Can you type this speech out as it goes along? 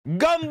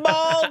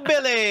Gumball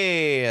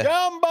Billy.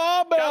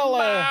 Gumball Billy.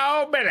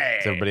 Gumball Billy.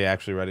 Is everybody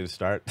actually ready to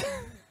start?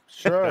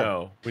 Sure.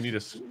 No, we need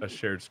a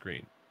shared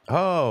screen.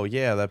 Oh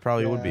yeah, that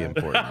probably would be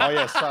important. Oh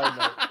yeah,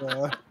 side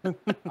note.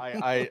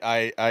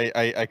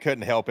 I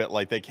couldn't help it.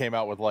 Like they came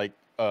out with like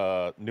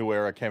New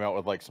Era came out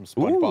with like some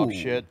SpongeBob Ooh.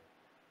 shit.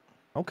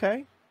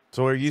 Okay.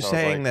 So are you So I was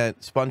saying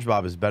that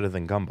SpongeBob is better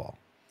than Gumball?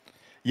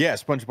 Yeah,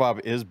 SpongeBob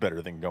is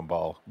better than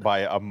Gumball by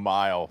a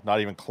mile, not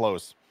even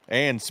close.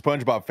 And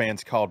SpongeBob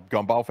fans called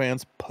Gumball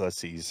fans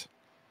pussies.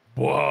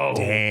 Whoa.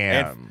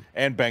 Damn.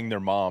 And bang their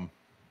mom.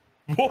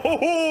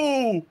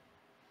 Whoa.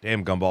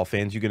 Damn, Gumball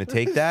fans, you gonna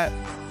take that?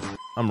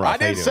 I'm rough. I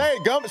didn't say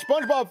it.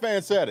 SpongeBob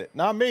fan said it,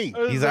 not me.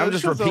 I'm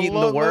just repeating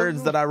the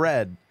words that I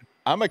read.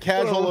 I'm a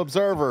casual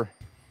observer.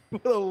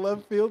 What a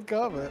left field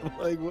comment.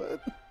 Like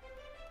what?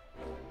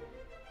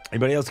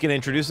 Anybody else gonna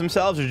introduce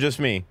themselves or just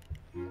me?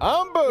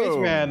 I'm Boo.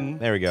 Man.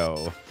 There we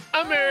go.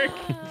 I'm Eric.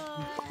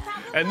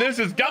 And this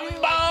is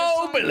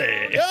Gumball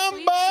Billy.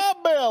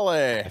 Gumball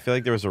Billy. I feel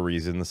like there was a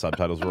reason the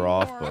subtitles were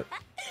off, but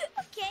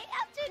Okay,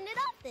 I'll turn it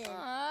up then.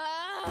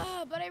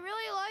 But I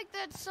really like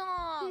that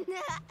song.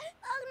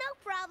 Oh, no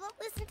problem.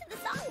 Listen to the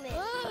song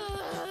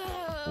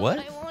then. What?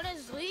 I want to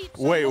sleep.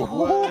 Wait,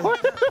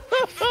 what?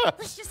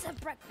 Let's just have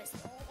breakfast.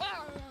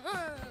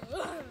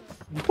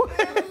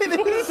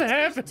 What is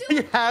happening?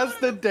 He has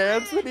to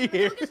dance when he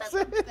hears Look at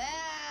it. the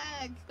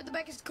bag. But the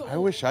bag is cool. I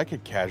wish I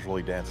could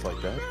casually dance like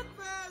that.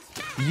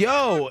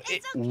 yo,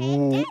 It's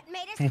okay. Dad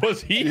made us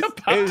Was he about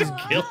to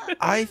kill it?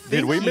 I think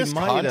Did we he miss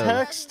might have.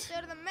 context?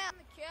 Instead of the map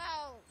on the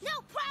couch.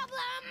 No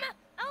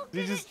problem.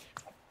 Is he just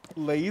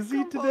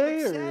lazy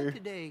today, or?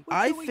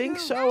 I think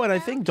so, and I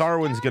think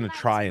Darwin's gonna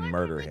try and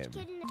murder him.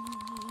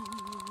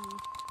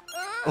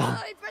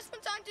 I pressed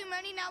one time too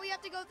many. Now we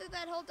have to go through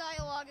that whole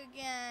dialogue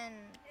again.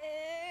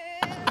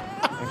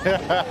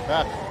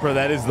 Bro,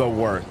 that is the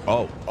worst.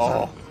 Oh.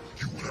 Oh.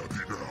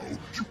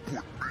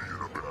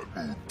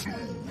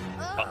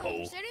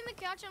 You're setting the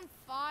couch on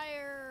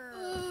fire.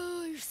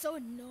 Oh, you're so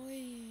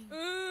annoying.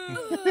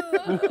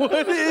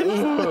 What is this?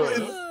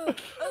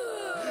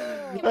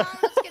 Come on,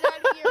 let's get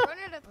out of here. Run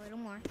it a little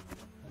more.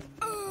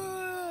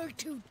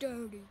 Too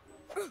dirty.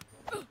 What?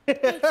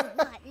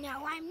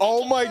 Now I'm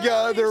Oh my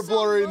God, they're so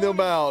blurring them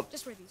annoying. out.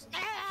 Just wear these.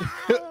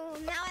 Ow,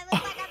 now I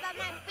look like I'm on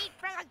my feet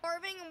from a...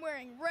 Starving and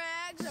wearing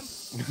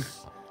rags.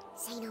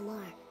 Say no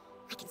more.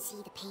 I can see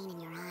the pain in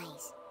your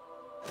eyes.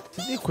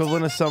 Is the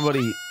equivalent of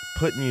somebody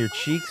putting your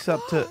cheeks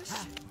up to...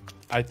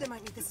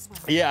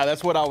 Yeah,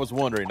 that's what I was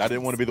wondering. I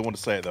didn't want to be the one to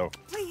say it though.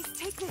 Please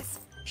take this.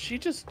 She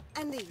just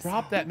And these.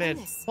 dropped that man. And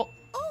this. Well,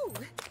 Oh.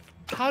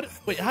 how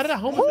did a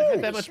homeless man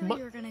have that much Sure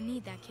money? you're gonna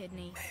need that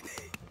kidney.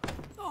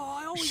 Oh,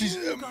 I always She's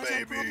knew you a guys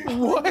had baby.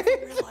 problems. What? I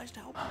never realized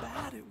how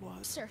bad it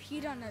was. Sir,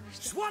 you don't understand.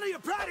 Swallow your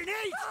pride and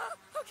eat.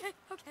 Okay,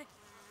 okay.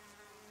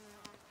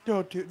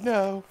 Don't do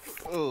no.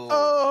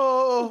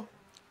 Oh.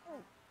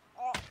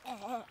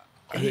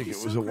 I think it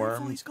was a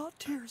worm. He's got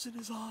tears in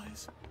his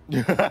eyes.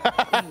 It's not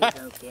much,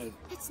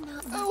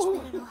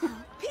 but it'll help.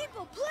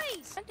 People,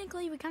 please!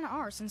 Technically, we kind of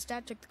are, since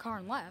Dad took the car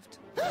and left.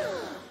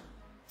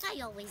 I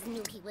always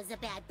knew he was a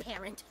bad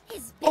parent.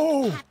 His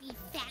big, happy,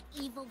 fat,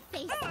 evil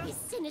face, his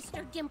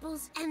sinister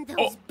dimples, and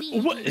those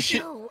beady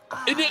doe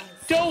eyes.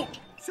 Don't.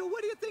 So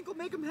what do you think will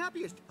make him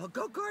happiest? A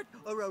go-kart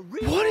or a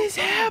real? What is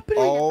happening?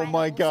 Oh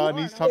my God,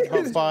 he's talking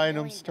about buying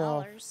him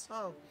stuff.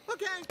 Oh,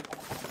 okay.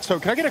 So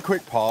can I get a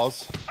quick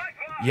pause?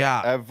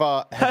 Yeah. Have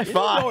High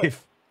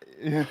five.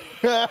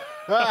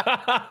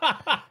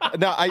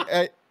 No,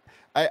 I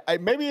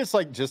maybe it's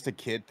like just a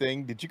kid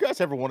thing. Did you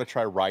guys ever want to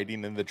try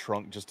riding in the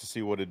trunk just to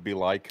see what it'd be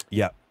like?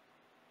 Yeah.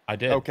 I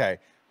did. Okay.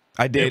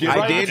 I did. It was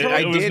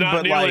not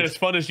but nearly like as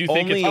fun as you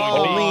think only, it's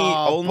going to be.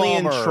 only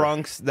in bummer.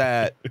 trunks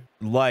that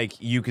like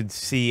you could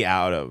see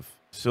out of.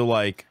 So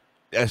like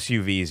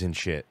SUVs and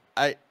shit.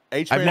 I've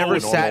I've never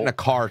sat in a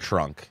car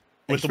trunk.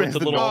 With the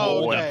little Oh,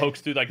 hole okay. that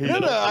pokes through like the No,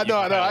 middle. no, that you I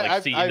can know. kinda,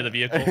 like, see into the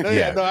vehicle.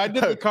 Yeah, no, I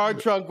did the car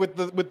trunk with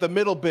the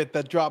middle bit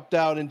that dropped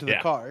down into the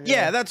Yeah. car.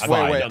 Yeah, that's I've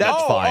fine. already done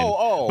That's that.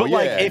 fine. But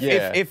like,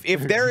 yeah.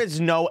 if there is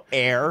no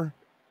air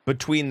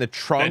between the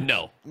trunk Then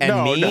no. and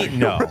No, me,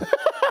 no. no.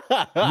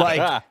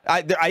 Like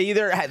I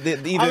either had the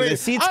mean,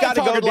 seats I'm got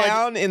to go talking like-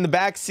 down in the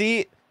back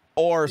seat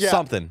or Yeah.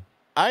 something.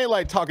 I ain't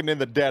like talking in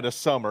the dead of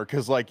summer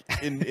because like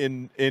in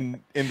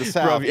the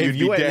south if you'd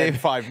you be went- dead in if-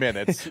 5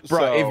 minutes. Bro,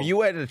 so, if you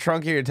went in a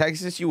trunk here in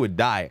Texas, you would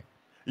die.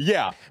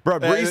 yeah, Bro,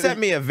 Bree sent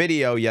me a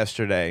video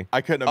yesterday.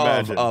 I couldn't of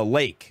imagine. a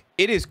lake.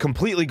 It is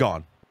completely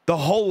gone. The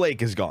whole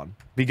lake is gone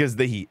because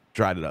the heat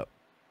dried it up.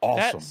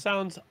 awesome. That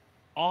sounds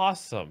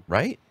awesome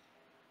Right?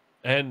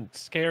 and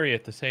scary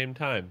at the same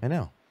time. I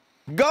know.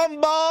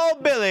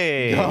 Gumball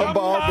Billy.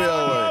 Gumball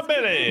Billy.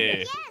 Billy.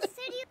 Yes,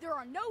 idiot! There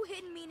are no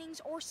hidden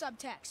meanings or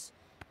subtexts.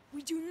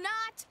 We do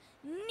not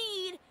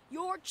need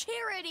your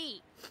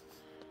charity.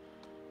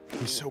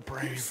 He's so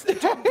brave.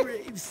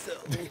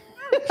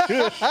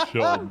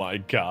 Oh my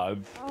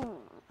God.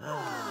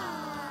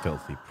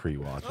 Filthy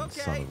pre-watching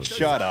son of a.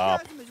 Shut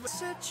up.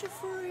 Set you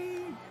free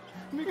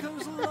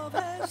because love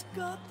has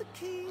got the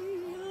key.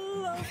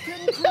 Love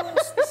can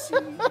cross the sea.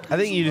 I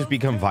think you just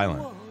become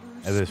violent.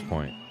 at this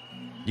point.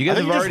 You guys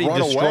I have think already just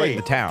run destroyed away.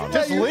 the town.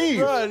 Just leave.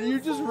 You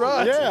just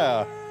run.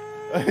 Yeah.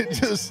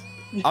 Just,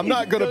 I'm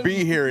not gonna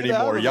be here Get out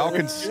anymore. of Y'all there.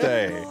 can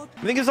stay.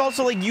 I think it's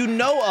also like, you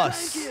know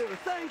us.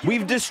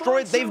 They've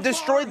destroyed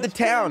the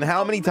town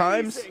how many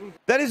times?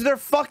 That is their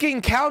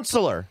fucking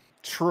counselor.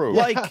 True.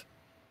 Like,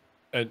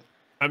 And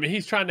I mean,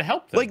 he's trying to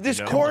help them. like this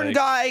corn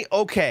guy,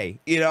 okay,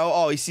 you know,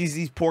 oh, he sees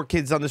these poor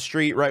kids on the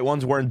street, right?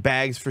 One's wearing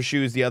bags for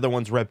shoes, the other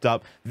one's ripped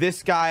up.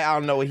 This guy, I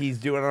don't know what he's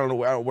doing. I don't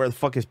know where the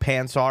fuck his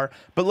pants are.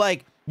 But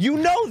like, you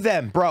know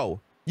them, bro.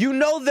 You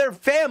know their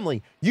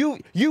family.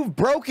 You've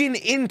broken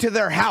into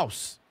their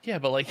house. Yeah,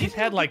 but like he's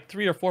had like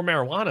 3 or 4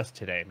 marijuanas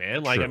today,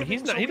 man. Like, Sure. I mean, he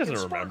doesn't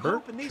remember.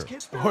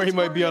 Or he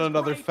might be on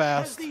another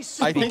fast.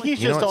 I think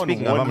he's You know just what? on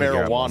Speaking of, one I'm gonna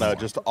grab one marijuana more.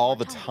 just all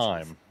the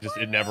time. Just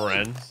it never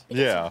ends.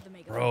 Yeah.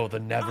 Bro, the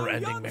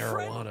never-ending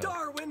marijuana.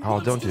 Oh,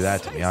 don't do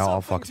that to me.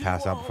 I'll fucking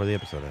pass out before the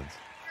episode ends.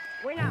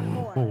 We're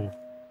not poor.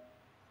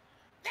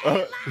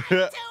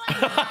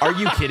 Are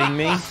you kidding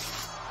me?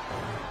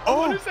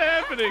 What is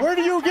happening? Where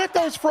do you get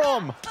those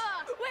from?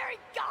 Wearing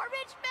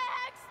garbage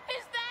bags?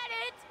 Is that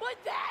it? Would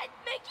that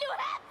make you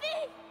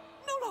happy?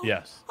 No.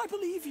 Yes. I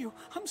believe you.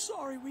 I'm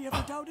sorry we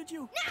ever doubted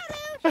you.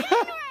 Now, dude, get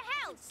into our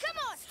house. Come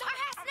on, our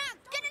house not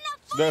good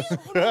enough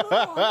for you. No,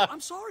 I'm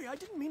sorry. I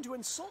didn't mean to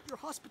insult your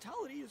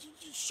hospitality.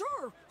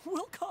 Sure,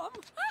 we'll come.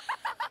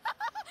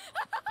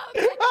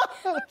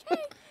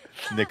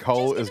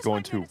 Nicole is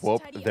going to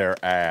whoop their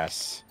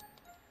ass.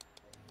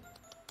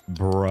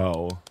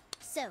 Bro.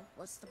 So,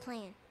 what's the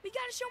plan? We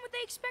gotta show them what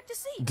they expect to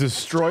see.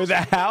 Destroy the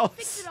Fix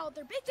house? it all.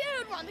 They're big. Dude,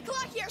 we're on the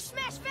clock here.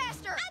 Smash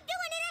faster. I'm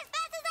doing it as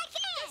fast as I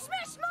can.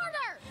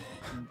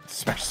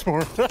 Smash smarter. Smash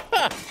more.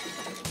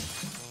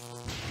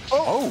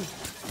 Oh.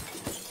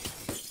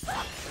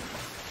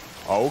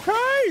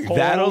 Okay.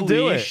 That'll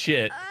do Holy it.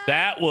 shit.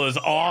 That was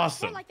More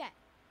awesome. like that.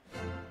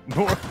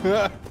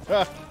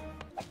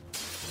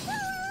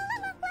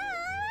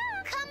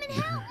 Come and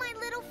help, my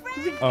little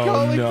friend. Oh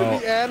Calling no. for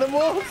the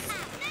animals.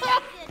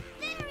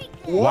 Very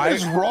good. What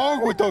is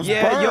wrong with those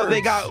Yeah, birds? yo,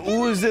 they got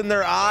ooze in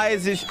their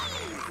eyes.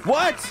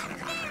 What?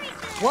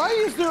 Why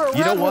is there a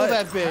You know rat hole what?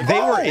 that big?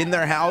 They were in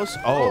their house.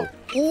 Oh.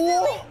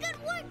 Good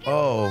work,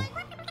 Oh.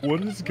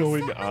 What is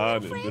going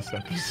on in this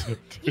episode?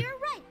 You're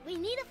right. We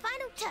need a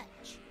final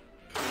touch.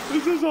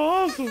 This is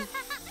awesome.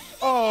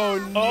 Oh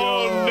no.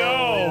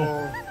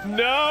 Oh no.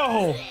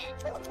 No.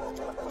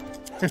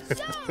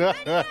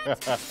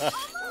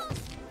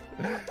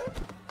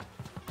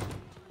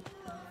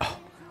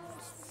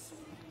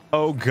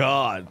 Oh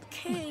God.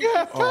 They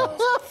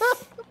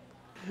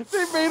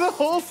made a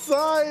whole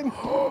sign.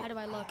 How do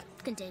I look?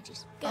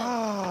 Contagious.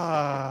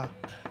 Ah.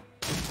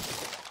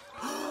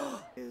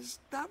 Is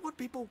that what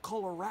people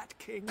call a rat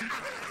king?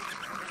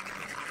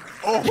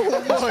 Oh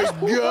my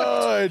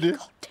god.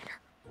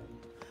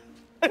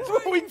 That's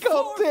what we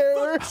call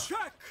terror.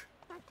 Check.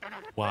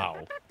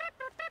 Wow.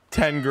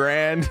 10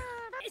 grand.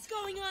 What's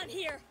going on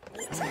here?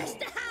 We trashed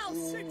the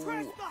house. They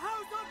trashed the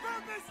house on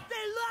purpose. They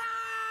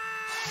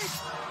lied.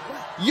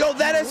 Yo,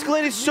 that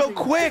escalated so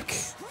quick.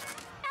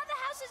 Now the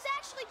house is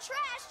actually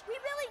trashed. We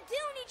really do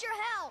need your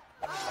help.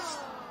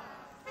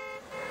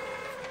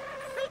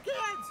 Big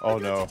hands. Oh, I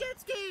got no. your jet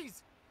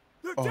skis.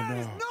 Their Oh, dad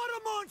is no. not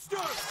a monster.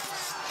 No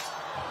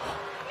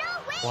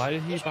way. Why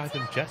did he buy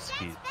them jet skis?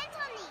 Spent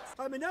on these.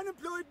 I'm an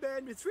unemployed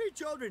man with 3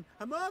 children.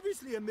 I'm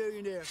obviously a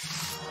millionaire.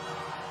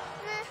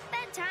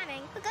 Bad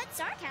timing, but good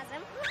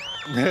sarcasm.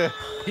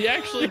 He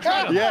actually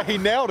tried to. Yeah, he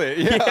nailed it.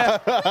 Yeah.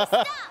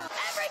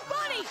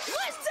 Everybody,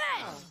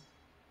 listen.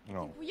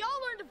 No. We all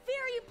learned a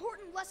very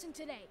important lesson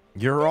today.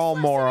 You're This all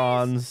lesson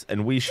morons, is,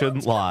 and we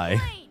shouldn't don't lie.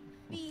 complain.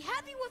 Be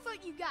happy with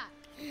what you got.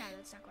 No,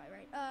 that's not quite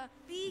right.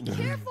 Be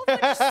careful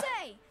what you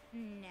say.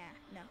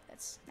 No,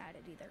 that's not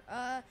it either.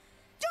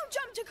 Don't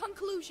jump to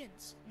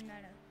conclusions. No.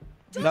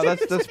 Don't No, jump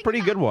to that's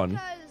pretty good one.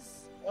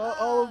 because,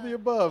 All of the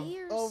above. be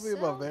All of the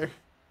above yourself. there.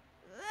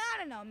 I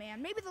don't know,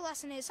 man. Maybe the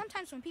lesson is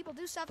sometimes when people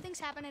do stuff, things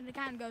happen and it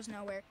kind of goes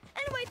nowhere.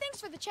 Anyway, thanks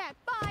for the chat.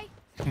 Bye.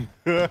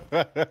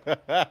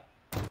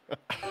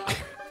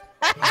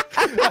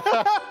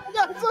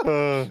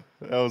 That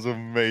was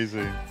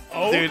amazing.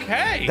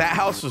 Okay. That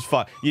house was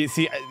fun. You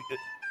see,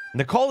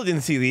 Nicole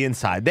didn't see the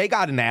inside. They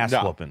got an ass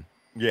No. whooping.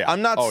 Yeah.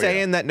 I'm not Oh, yeah.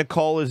 saying that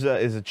Nicole is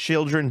a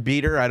children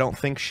beater. I don't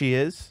think she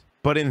is.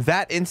 But in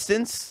that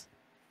instance,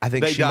 I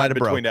think They she might died have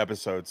broke. between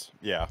episodes.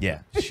 Yeah. Yeah,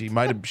 she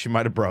might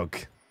have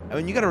broke. I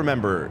mean, you got to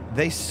remember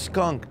they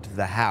skunked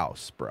the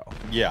house, bro.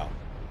 Yeah.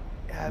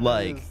 Yeah,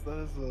 Like-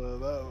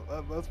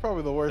 that's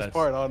probably the worst That's-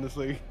 part,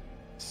 honestly.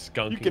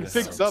 Skunking You can the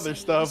fix house. other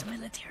stuff.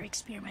 Military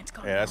experiments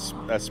going Yeah,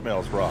 on. that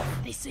smells rough.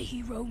 They say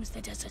he roams the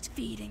deserts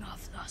feeding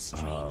off the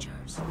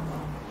strangers.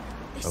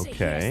 They say he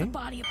has okay. the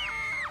body of...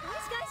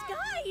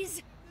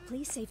 Guys!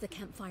 Please save the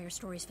campfire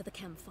stories for the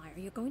campfire.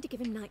 You're going to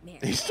give him nightmares.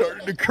 He's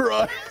starting to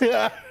cry.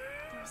 Yeah.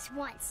 There was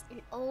once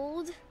an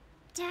old...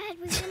 Dad,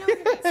 we've been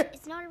over this.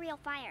 It's not a real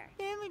fire.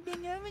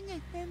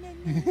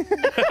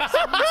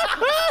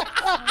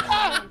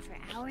 For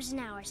hours and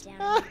hours down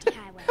an empty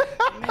highway,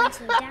 and then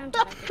slowed down to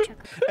let the truck.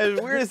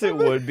 As weird as it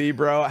would be,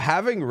 bro,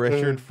 having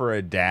Richard for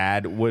a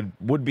dad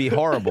would be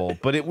horrible,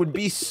 but it would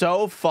be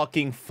so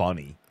fucking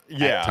funny.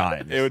 Yeah, at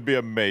times. it would be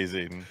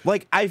amazing.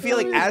 Like, I feel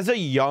like as a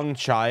young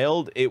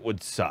child, it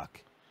would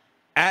suck.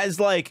 As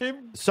like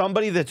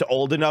somebody that's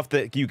old enough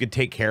that you could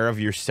take care of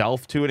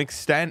yourself to an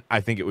extent, I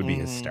think it would be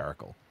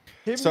hysterical.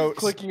 Him So-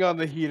 clicking on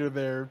the heater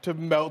there to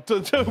melt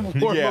to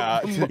warm Yeah,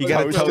 up. to You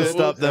gotta Toast toast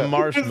it. up the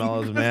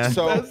marshmallows, man.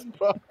 So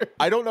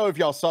I don't know if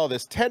y'all saw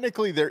this.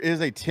 Technically, there is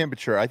a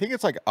temperature. I think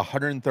it's like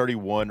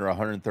 131 or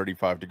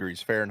 135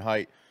 degrees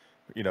Fahrenheit.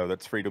 You know,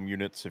 that's freedom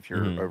units if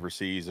you're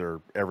overseas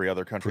or every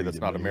other country that's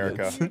not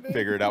America.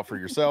 Figure it out for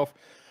yourself.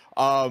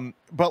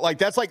 But like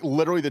that's like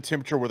literally the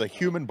temperature where the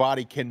human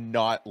body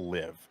cannot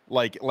live.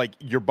 Like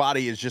your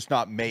body is just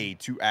not made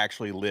to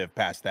actually live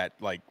past that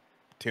like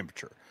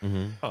temperature.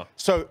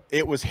 So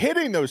it was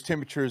hitting those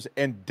temperatures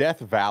in Death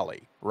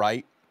Valley,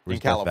 right? Where's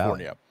in Death Valley?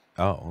 California.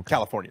 Oh, okay.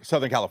 California,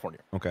 Southern California.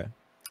 Okay.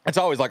 It's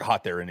always like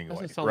hot there anyway,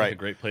 Doesn't sound right? like a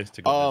great place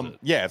to go visit.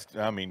 Yeah,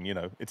 I mean, you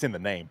know, it's in the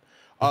name.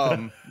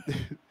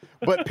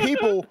 But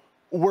people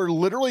were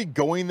literally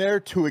going there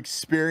to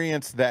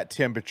experience that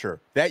temperature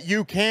that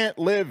you can't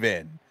live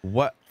in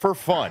What? for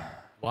fun.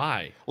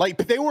 Why? Like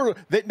there were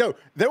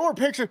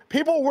pictures.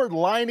 People were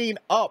lining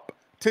up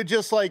to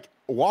just like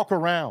walk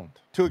around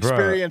to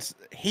experience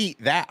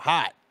heat that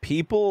hot.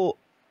 People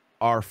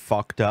are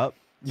fucked up.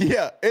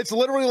 Yeah, it's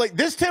literally like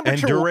this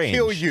temperature will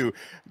kill deranged. you.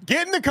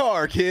 Get in the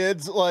car,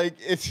 kids. Like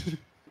it's.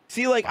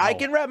 See, like I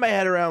can wrap my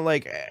head around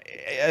like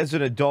as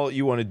an adult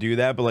you want to do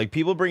that, but like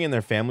people bring in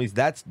their families,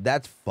 that's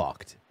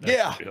fucked.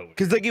 Yeah.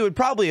 Because like it would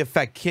probably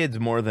affect kids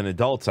more than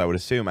adults, I would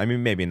assume. I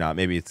mean, maybe not.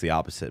 Maybe it's the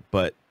opposite.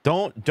 But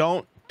don't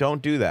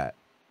do that.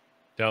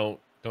 Don't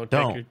Don't.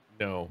 take your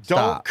no. Don't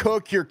Stop.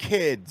 cook your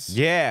kids.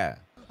 Yeah.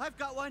 I've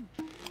got one.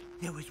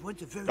 There was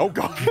once a very Oh,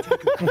 God.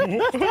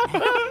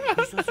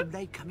 He saw some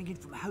light coming in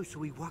from a house,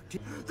 so he walked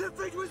in. The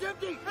fridge was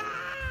empty.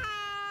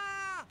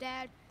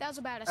 Dad, that was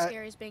about as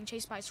scary as being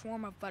chased by a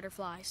swarm of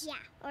butterflies. Yeah,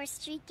 or a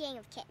street gang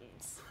of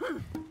kittens.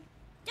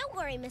 Don't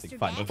worry, Mr.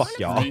 fine. Dad. Fuck one of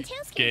y'all. those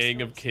tail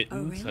Gang of stories.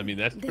 kittens. I mean,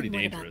 that's Then pretty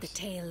what about the dangerous.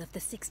 tale of the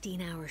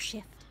 16-hour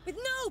shift with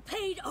no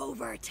paid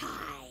overtime?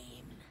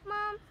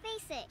 Mom,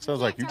 face it. Sounds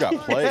like you can't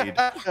got tell us. played.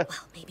 Well,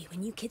 maybe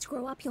when you kids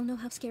grow up, you'll know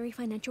how scary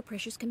financial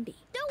pressures can be.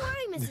 Don't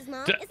worry, Mrs.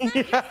 Mom. It's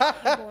not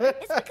because you're bored.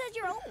 It's because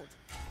you're old.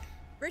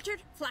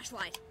 Richard,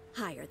 flashlight.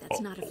 Higher, that's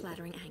not a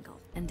flattering angle.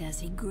 And as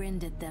he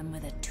grinned at them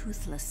with a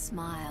toothless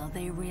smile,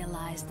 they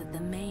realized that the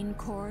main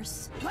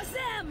course was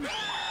them!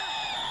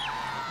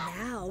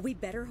 Now, we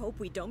better hope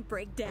we don't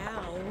break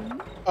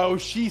down. Oh,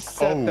 she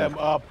set them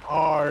up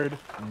hard.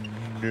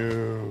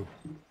 No.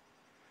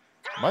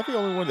 Am I the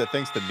only one that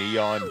thinks the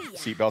neon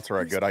seatbelts are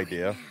a good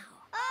idea?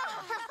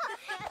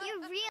 You're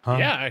real. Huh?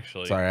 Yeah,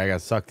 actually. Sorry, I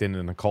got sucked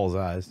into Nicole's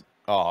eyes.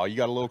 Oh, you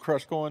got a little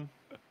crush going?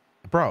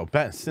 Bro,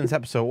 Ben, since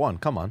episode 1,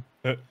 come on.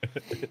 Fair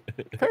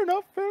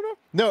enough, fair enough.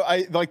 No,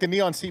 I like the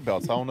neon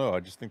seatbelts. I don't know. I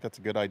just think that's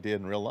a good idea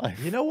in real life.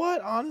 You know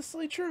what?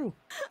 Honestly, true.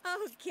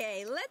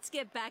 Okay, let's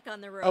get back on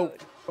the Oh, road.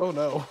 oh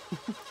no.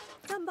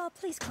 Gumball,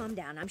 please calm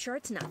down. I'm sure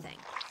it's nothing.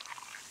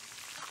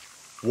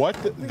 What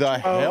the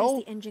Richard, hell?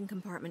 Where's the engine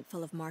compartment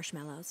full of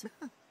marshmallows?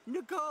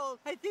 Nicole,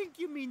 I think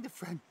you mean the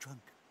front trunk.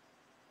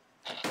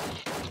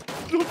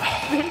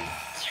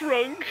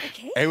 Trunk.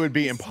 Okay. It would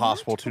be see you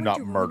impossible to not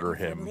toward your murder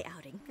wonderful him. family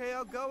outing. Okay,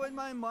 I'll go when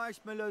my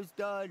marshmallow's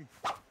done.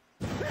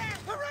 All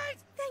right.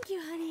 Thank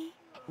you, honey.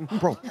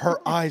 Bro, her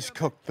eyes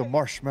cooked the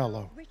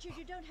marshmallow. Richard,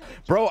 you don't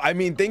have Bro, I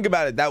mean, think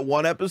about it. That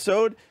one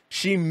episode,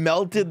 she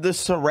melted the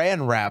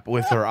saran wrap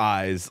with her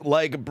eyes.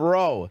 Like,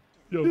 bro.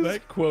 Yo,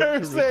 that quote.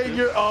 They're saying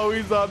you're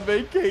always on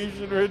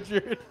vacation,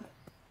 Richard.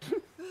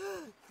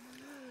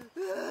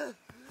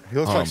 He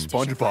looks like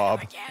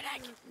SpongeBob.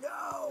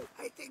 No,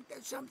 I think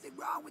there's something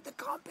wrong with the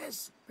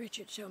compass.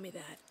 Richard, show me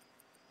that.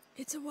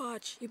 It's a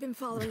watch. You've been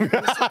following it.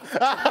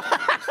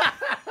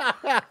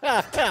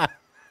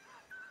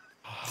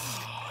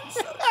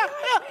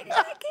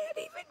 I can't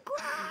even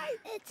cry.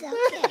 It's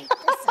okay.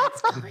 The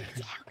sun's going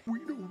down. We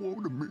don't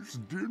want to miss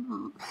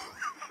dinner.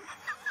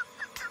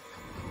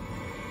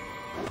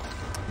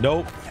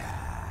 Nope.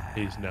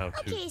 He's now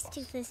Okay, too. he's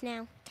toothless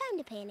now. Time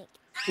to panic.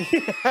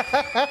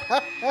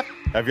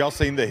 Have y'all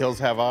seen The Hills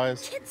Have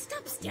Eyes? Kids,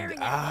 stop staring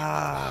at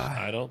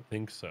I don't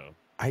think so.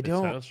 I It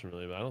don't. sounds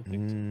familiar, but I don't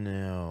think so.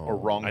 No. Or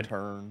Wrong I-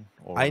 Turn?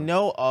 Or... I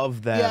know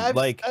of them. Yeah,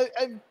 like,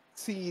 I've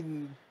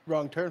seen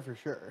Wrong Turn for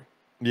sure.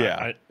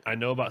 Yeah. I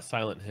know about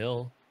Silent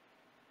Hill.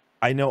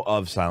 I know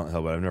of Silent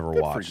Hill, but I've never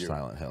for watched you.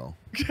 Silent Hill.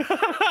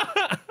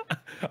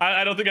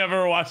 I don't think I've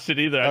ever watched it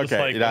either. I just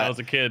Okay, like when that- I was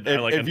a kid. if-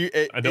 I if you-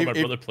 I know my if-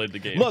 brother played the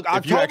game. Look,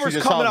 If you actually October's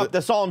just coming saw up. the-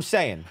 That's all I'm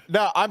saying.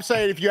 No, I'm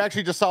saying if you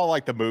actually just saw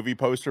like the movie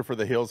poster for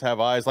The Hills Have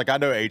Eyes, like I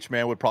know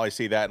H-Man would probably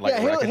see that and like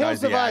Yeah,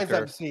 recognize Hills Have the Eyes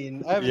actor. I've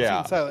seen. I haven't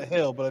Yeah. seen Silent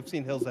Hill, but I've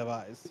seen Hills Have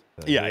Eyes.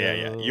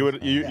 Yeah. You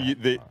would. You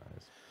the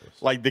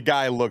Like, the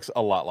guy looks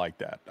a lot like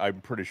that.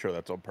 I'm pretty sure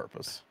that's on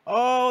purpose.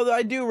 Oh,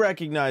 I do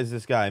recognize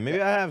this guy.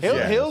 Maybe I have.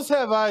 Hills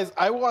Have Eyes.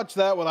 I watched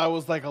that when I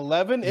was like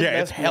 11. It Yeah,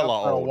 it's messed me up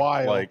hella for a old.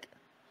 while. Like,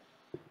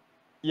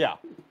 yeah.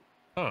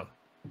 Huh.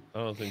 I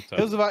don't think so.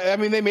 Hills Have Eyes. I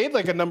mean, they made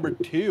like a number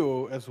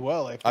 2 as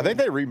well. I think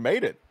they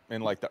remade it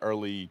in like the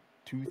early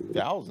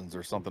 2000s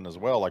or something as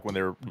well, like when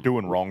they were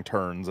doing Wrong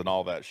Turns and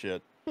all that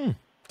shit.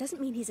 Doesn't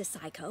mean he's a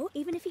psycho,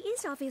 even if he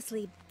is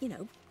obviously, you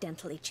know,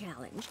 dentally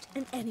challenged.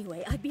 And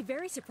anyway, I'd be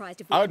very surprised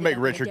if we I would ended make up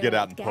in a Richard get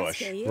out and derelict push.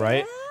 gas station.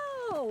 Right?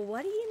 Oh,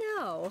 what do you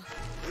know?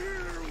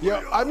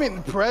 Yeah, I'm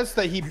impressed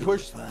that he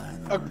pushed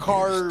a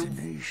car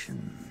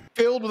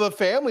filled with a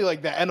family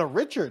like that and a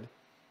Richard.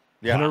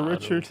 Yeah. And a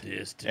Richard.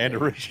 And a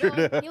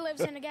Richard. He lives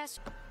in a gas.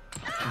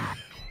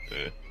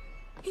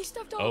 He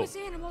stuffed all his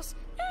animals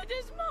and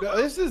his mom. No,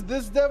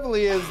 this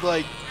definitely is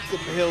like some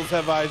Hills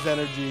Have Eyes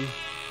energy.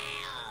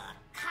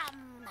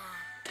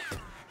 Mom,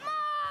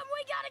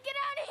 we gotta get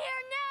out of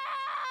here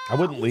now. I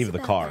wouldn't It's leave the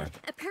about car.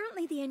 that.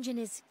 Apparently the engine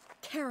is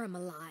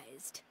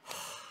caramelized.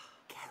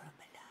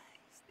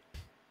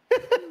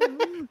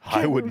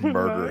 I would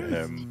murder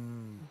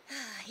him.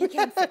 He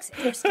can't fix it.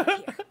 We're stuck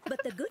here. But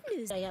the good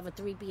news, I have a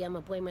 3 p.m.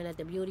 appointment at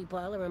the beauty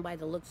parlor, and by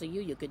the looks of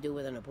you, you could do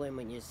with an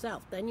appointment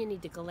yourself. Then you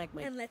need to collect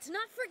my... and let's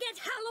not forget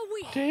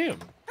Halloween. Damn.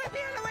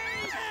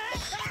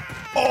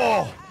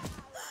 Oh,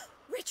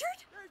 Richard?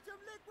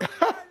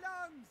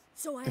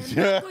 So I am not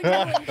going to win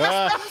just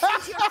by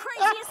listening to your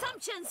crazy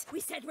assumptions. We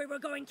said we were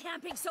going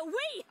camping, so we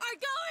are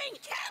going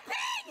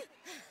camping!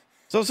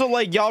 so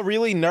like y'all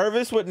really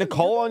nervous with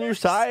Nicole on your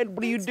side?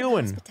 What are you Thanks for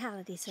doing?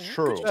 hospitality, sir.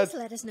 True. Could you just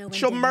let us know when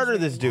She'll dinner's murder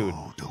ready? this dude.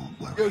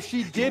 Yo,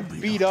 she did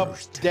beat up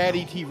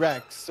Daddy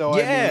T-Rex, so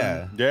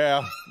Yeah.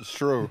 Yeah, it's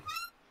true.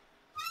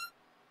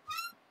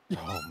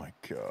 Oh my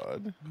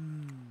god.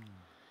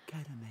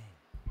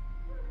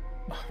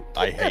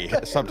 I hate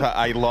him. Sometimes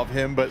I love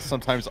him, but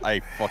sometimes I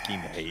fucking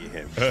hate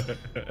him.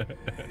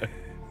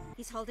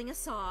 He's holding a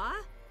saw,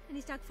 and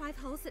he's dug 5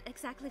 holes that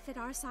exactly fit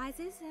our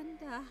sizes, and,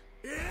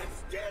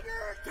 It's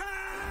dinner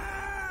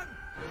time!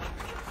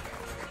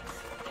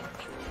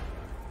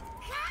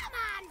 Come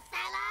on,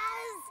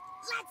 fellas!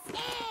 Let's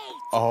eat!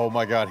 Oh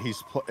my god,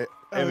 he's that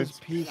and was it's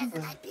pizza.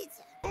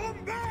 Pizza.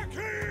 Come back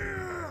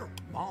here!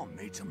 Mom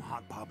made some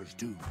hot poppers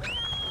too.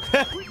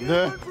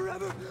 the,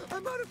 Forever!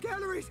 I'm out of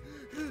calories!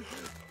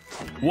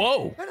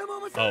 Whoa. And I'm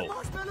almost Oh. out of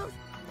marshmallows!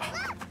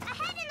 Look,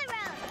 ahead in the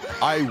road!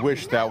 I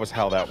wish that was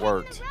how that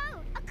worked.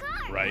 Road, a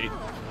car! Right.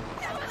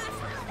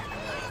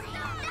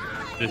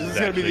 This is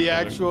gonna be the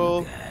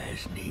actual.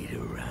 Guys need a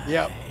ride.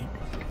 Yep.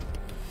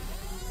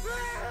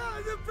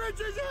 Ah, the fridge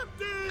is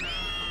empty!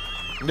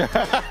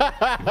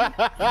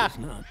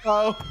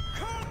 Oh.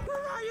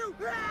 Where are you?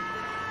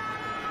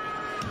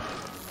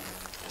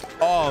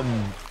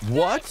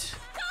 What?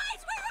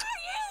 guys, where are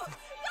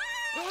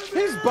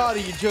you? His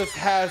body just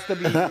has to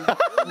be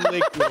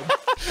liquid.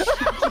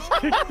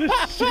 Kick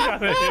the shit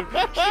out of him.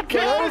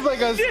 That was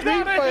like a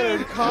Street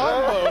Fighter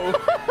combo.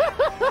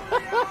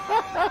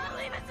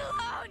 Leave us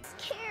alone.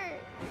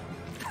 Scared.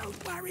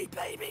 Don't worry,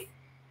 baby.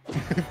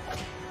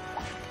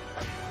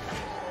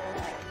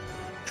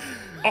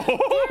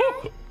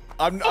 Oh,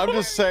 I'm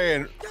just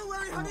saying, Don't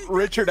worry, honey.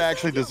 Richard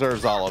actually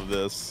deserves all of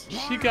this.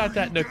 she got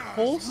that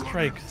Nicole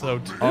strength though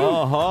too.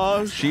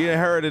 Uh-huh. She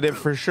inherited it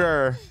for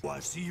sure. Well, I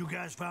see you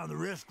guys found the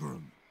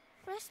restroom.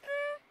 Whisper?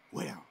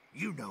 Well,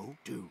 you know,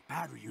 to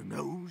powder your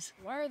nose.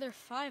 Why are there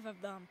 5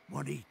 of them?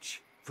 One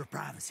each, for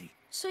privacy.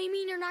 So you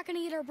mean you're not gonna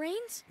eat our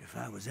brains? If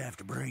I was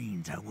after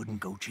brains, I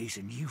wouldn't go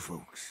chasing you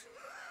folks.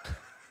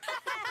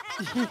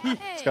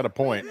 It's got a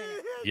point.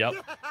 Yep.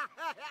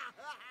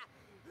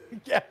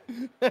 Yeah.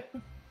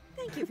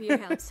 Thank you for your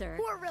help, sir.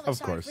 We're really Of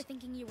sorry course. for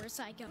thinking you were a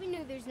psycho. We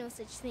knew there's no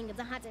such thing as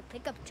a haunted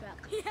pickup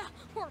truck. Yeah,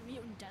 or a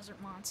mutant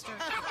desert monster.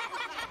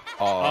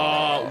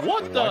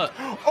 What the?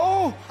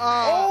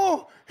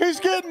 Oh,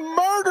 he's getting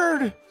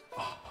murdered.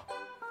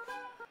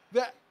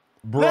 That.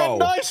 Bro. That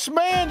nice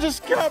man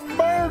just got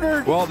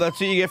murdered. Well, that's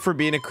what you get for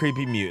being a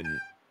creepy mutant.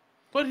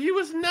 But he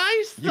was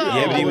nice though.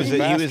 Yeah, but he was a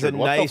Bastard,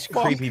 what the nice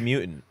fuck? creepy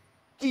mutant.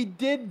 He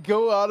did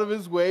go out of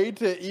his way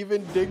to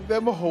even dig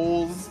them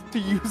holes to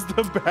use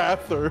the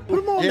bathroom. Put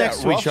them all Yeah,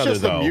 next to Ruff's each other,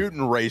 just though. a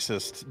mutant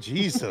racist.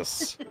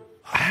 Jesus.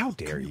 How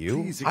dare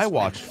you? I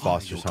watched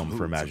Foster's Home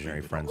for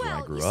Imaginary Friends when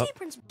I grew up.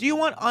 Prince. Do you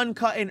want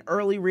uncut and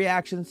early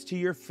reactions to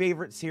your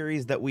favorite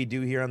series that we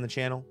do here on the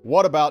channel?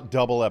 What about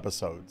double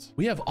episodes?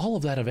 We have all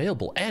of that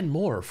available and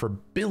more for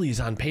Billies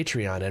on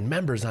Patreon and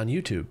members on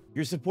YouTube.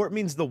 Your support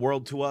means the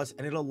world to us,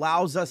 and it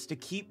allows us to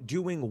keep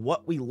doing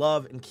what we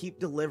love and keep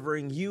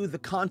delivering you the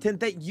content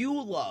that you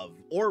love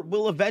or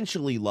will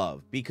eventually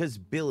love, because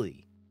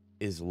Billy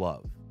is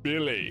love.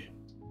 Billy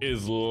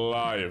is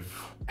live.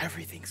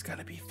 Everything's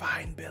gonna be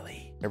fine,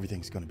 Billy.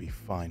 Everything's gonna be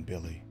fine,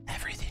 Billy.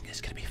 Everything is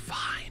gonna be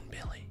fine,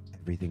 Billy.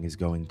 Everything is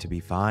going to be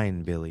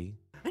fine, Billy.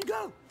 And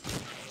go!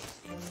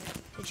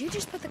 Did you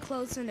just put the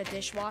clothes in the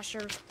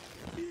dishwasher?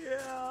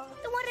 Yeah.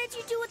 Then what did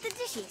you do with the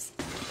dishes?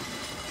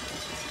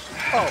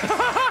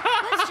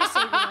 Let's just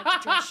say we like to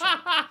dress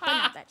sharp, but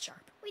not that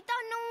sharp. We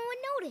thought no one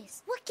would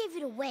notice. What gave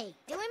it away?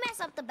 Did we mess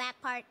up the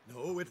back part?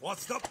 No, it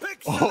was the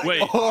picture.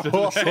 Wait.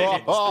 You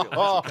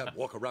can't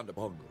walk around the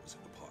bongos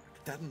in the park.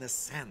 That and the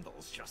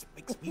sandals just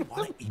makes me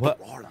want to eat What?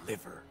 raw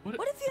liver. What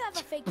if you have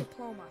a fake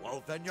diploma?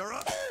 Well, then you're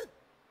up.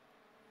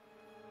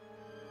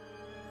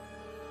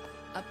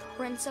 A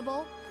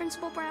principal?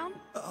 Principal Brown?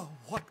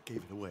 What gave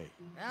it away?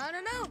 I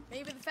don't know.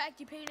 Maybe the fact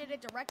you painted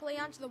it directly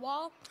onto the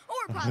wall?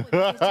 Or probably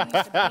because you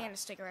used a banana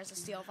sticker as a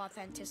seal of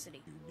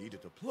authenticity. You need a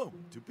diploma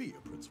to be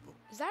a principal.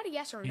 Is that a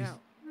yes or no?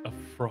 A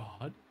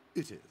fraud?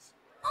 It is.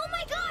 Oh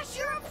my gosh,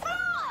 you're a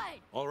fraud!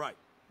 All right,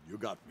 you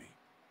got me.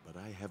 But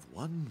I have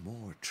one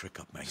more trick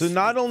up my So sleeve.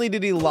 not only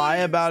did he lie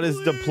about his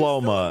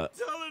diploma,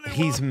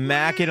 he's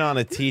macking on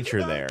a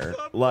teacher there.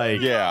 Like,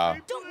 Yeah.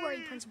 Don't worry,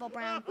 Principal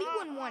Brown. We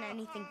wouldn't want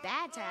anything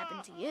bad to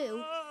happen to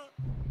you.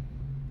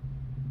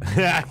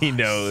 he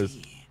knows.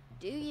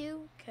 Do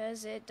you?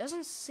 Because it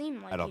doesn't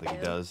seem like I don't you think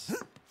he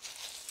does.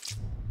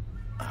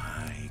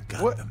 I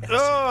got What? the message.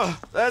 Oh,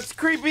 that's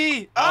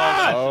creepy.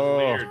 Oh,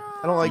 Weird.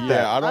 I don't like yeah,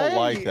 that. I don't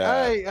like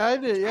that. I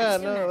did. Yeah,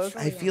 still no. not That's,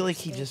 sure I feel like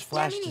he just Yeah,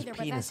 flashed me his neither, but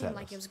that penis seemed at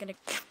like it us. was gonna.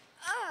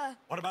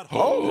 What about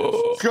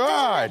Oh,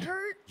 God.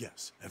 Hurt?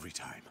 Yes, every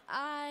time.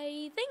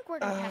 I think we're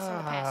gonna pass on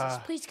the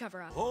passes. Please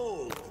cover up.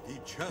 Hold the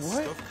chest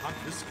What? of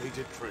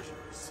confiscated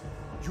treasures.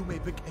 You may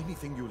pick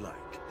anything you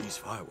like. These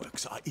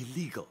fireworks are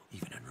illegal,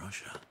 even in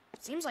Russia.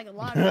 Seems like a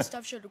lot of this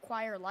stuff should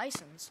require a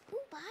license. Who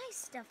buys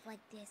stuff like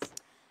this?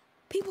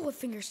 People with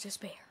fingers to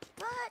spare.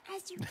 But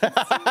as you can see,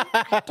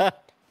 I don't.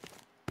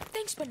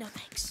 Thanks, but no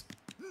thanks.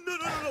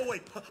 No,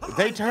 wait.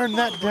 They turned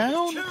that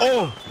down?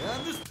 Oh!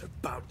 And this is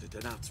about to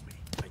denounce me.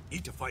 I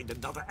need to find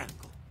another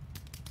angle.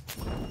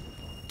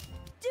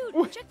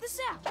 Dude, check this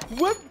out.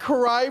 what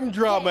crime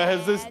drama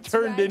has this That's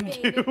turned right,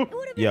 baby. into? It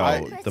would've been Yo, more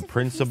impressive the if you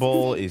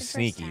principal succeeded is the first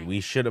sneaky. time.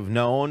 We should have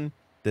known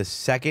the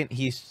second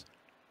he's.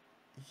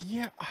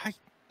 Yeah, Oh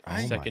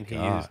my Second, he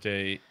God.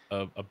 used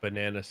a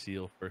banana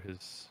seal for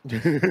his.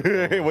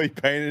 we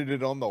painted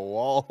it on the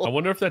wall. I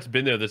wonder if that's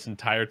been there this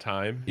entire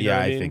time. You know Yeah,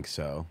 what I mean? think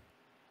so.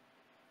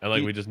 And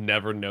like we just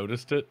never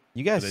noticed it.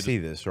 You guys they see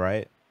this,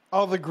 right?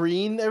 All the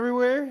green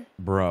everywhere?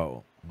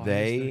 Bro, Why is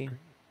they. there green?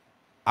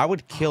 I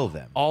would kill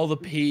them. All the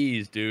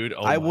peas, dude.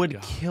 Oh I my would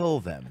God. kill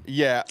them.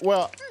 Yeah,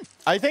 well,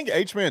 I think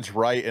H-Man's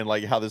right in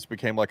like how this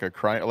became like a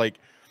crime. Like,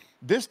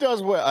 this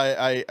does what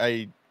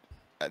I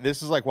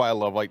this is like why I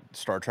love like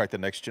Star Trek: The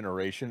Next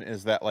Generation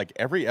is that like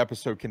every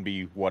episode can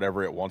be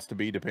whatever it wants to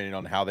be depending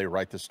on how they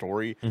write the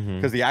story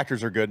because the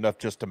actors are good enough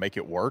just to make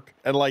it work.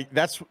 And like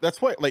that's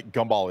what like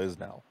Gumball is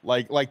now.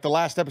 Like the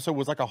last episode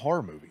was like a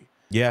horror movie.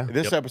 Yeah.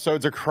 This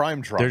episode's a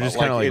crime drama. They're just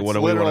kind of like, it's what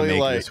do we want to literally make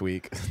like- this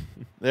week?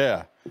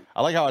 Yeah,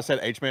 I like how I said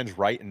H-Man's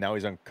right and now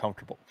he's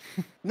uncomfortable.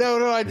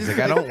 No, I He's just.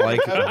 like, I don't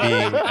like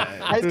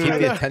being. Keep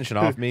the attention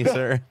off me,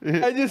 sir.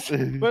 I just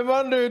my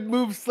monitor had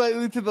moved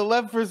slightly to the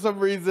left for some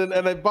reason,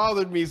 and it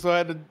bothered me, so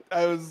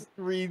I was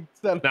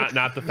resetting.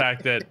 Not the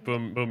fact that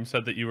Boom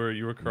said that you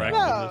were correct.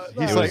 No, in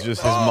this. no. It was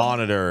just his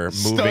monitor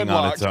moving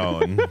on its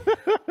own.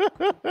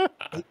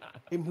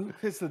 It moved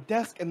because the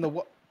desk and the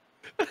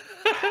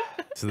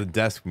So the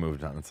desk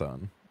moved on its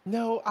own.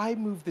 No, I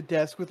moved the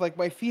desk with like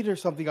my feet or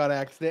something on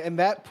accident, and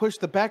that pushed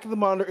the back of the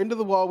monitor into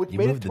the wall, which You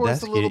made it moved the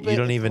twist desk. a little You bit.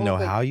 don't It's the even whole know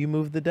thing. how you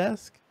moved the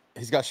desk.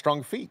 He's got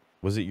strong feet.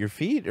 Was it your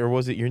feet or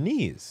was it your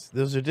knees?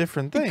 Those are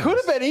different things. It could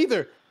have been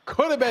either.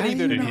 Could have been How do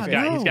either. you Dude,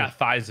 not he's know? got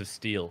thighs of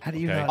steel. How do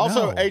you okay? not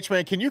Also, No.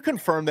 H-Man, can you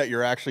confirm that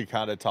you're actually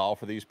kind of tall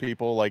for these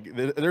people? Like,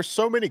 there's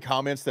so many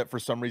comments that for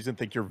some reason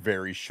think you're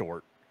very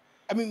short.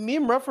 I mean, me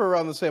and Ruff are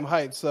around the same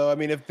height, so I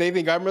mean, if they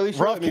think I'm really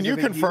short, Ruff, that can means you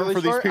they think he's confirm really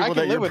for these short, I people can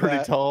that live you're with pretty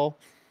that. tall?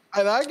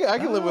 And I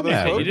can live with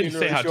Yeah, us You both didn't being say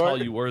really how short.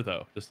 tall you were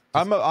though. Just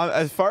I'm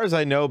as far as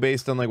I know,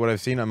 based on like what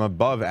I've seen, I'm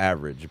above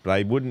average, but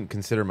I wouldn't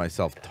consider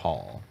myself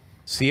tall.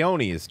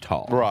 Sione is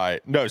tall.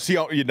 Right. No, see,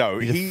 you know,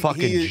 He's a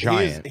fucking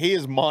giant. He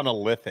is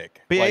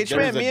monolithic. But yeah, Like, H-Man,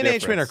 there's a me and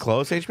H-Man are difference.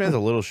 close. H-Man's a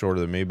little shorter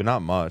than me, but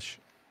not much.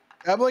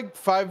 I'm like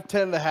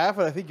 5'10" and a half,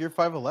 and I think you're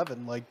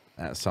 5'11", like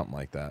Something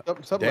like that.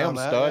 something Damn, around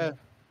that. stud.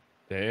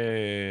 Yeah.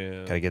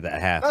 damn. Gotta get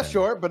that half. Not in.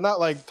 short, but not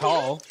like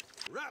tall.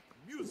 Rap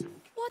music,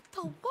 What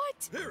the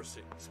what?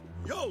 piercings,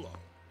 YOLO,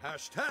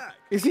 hashtag.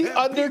 Is he MP3,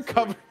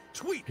 undercover?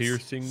 Tweets,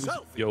 Piercings,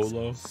 selfies,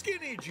 YOLO.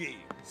 skinny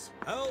jeans,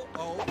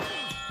 LO.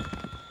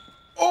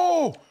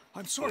 Oh,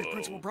 I'm sorry,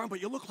 Principal Brown,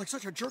 but you look like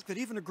such a jerk that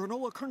even a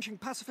granola crunching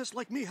pacifist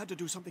like me had to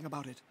do something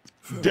about it.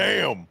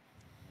 damn.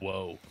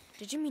 Whoa.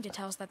 Did you mean to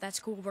tell us that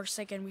school works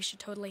sick and we should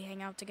totally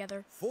hang out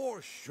together?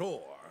 For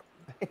sure.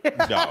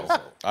 No,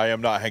 I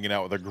am not hanging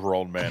out with a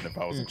grown man if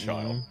I was a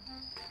child.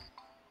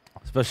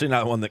 Especially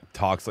not one that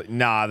talks like,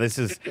 nah, this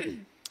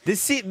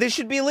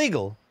should be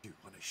illegal. Do you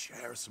want to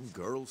share some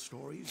girl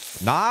stories?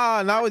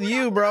 Nah, not with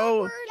you,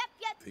 bro.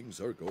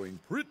 Things are going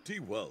pretty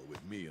well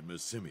with me and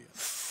Miss Simeon.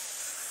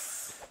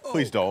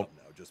 Please don't. Come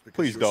now, just because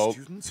Please you're don't.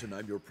 students and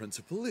I'm your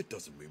principal, it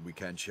doesn't mean we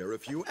can't share a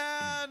few.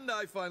 And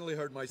I finally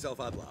heard myself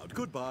out loud.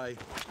 Goodbye.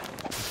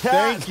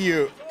 Thank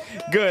you.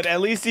 Good. At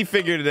least he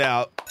figured it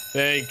out.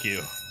 Thank you.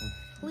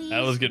 Please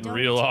That was getting don't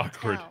real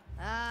awkward.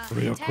 tell.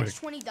 Real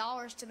Attach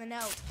 $20 to the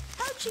note.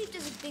 How cheap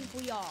does it think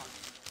we are?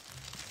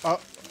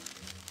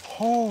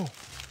 Oh,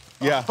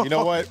 Yeah, you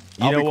know what?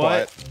 You know be what?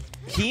 quiet.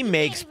 He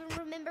makes. Can't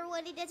even remember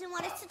what he doesn't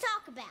want us to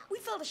talk about. We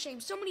felt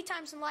ashamed so many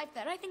times in life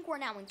that I think we're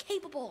now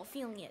incapable of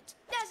feeling it.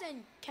 As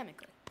in,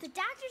 chemically. The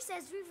doctor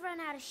says we've run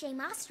out of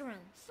shameosterone.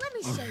 Let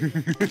me show you.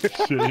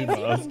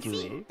 As you can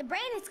see, the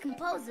brain is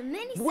composed of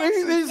many Wait,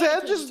 sections his head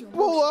dedicated just to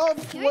pull emotion.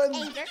 up Here's when-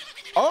 anger.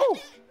 Oh,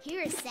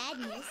 Here is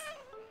sadness.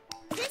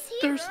 This here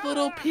There's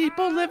little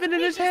people living in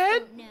we his just head?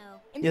 don't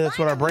know. And Yeah, that's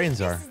what our finally,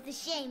 brains are. This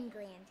is the shame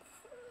gland.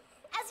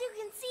 As you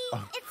can see,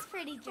 it's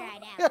pretty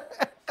dried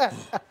out.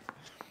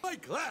 My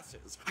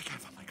glasses! I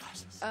can't find my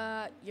glasses.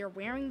 You're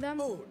wearing them?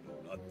 Oh, no,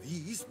 not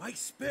these. My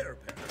spare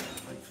pair.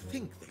 I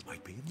think they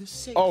might be in the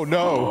safe. oh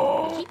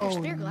no. Keep your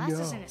spare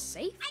glasses in a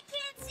safe? I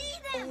can't see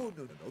them. Oh,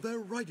 no. They're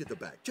right at the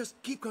back. Just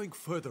keep going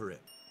further in.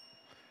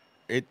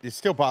 It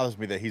still bothers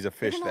me that he's a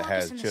fish gonna that lock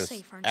us has in a just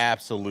safe, aren't you?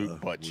 absolute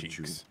butt Would you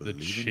cheeks. The believe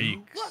in you?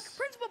 cheeks. Look,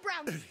 Principal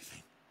Brown.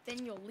 Anything.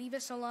 Then you'll leave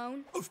us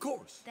alone? Of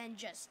course. Then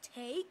just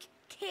take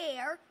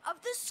care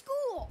of the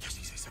school.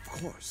 Yes, of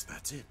course.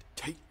 That's it.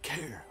 Take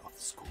care of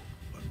the school.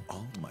 But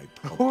all my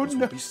problems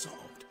will be solved.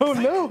 Oh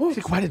no!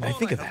 Like, why didn't I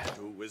think of All I have that?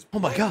 to do is Oh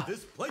my blow God.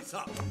 This place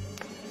up.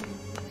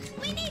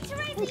 We need to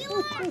raise the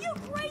alarm. You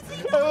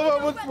crazy! I love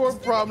how much more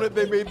prominent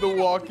they made the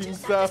walking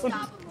sound. The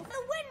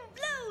wind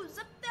blows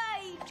up the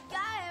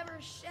sky ever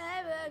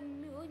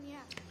seven.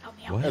 Help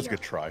me out. What? That's a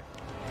good try. What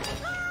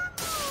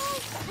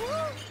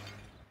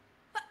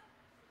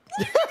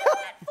did you do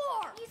that for?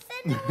 You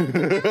said no one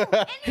could know.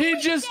 And He you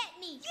just- get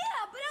me.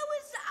 Yeah, but I was.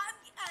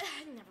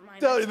 Never mind.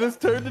 Tell you, this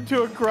turned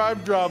into a crime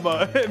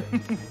drama. And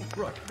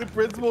the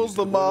principal's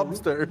the I'm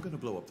mobster. gonna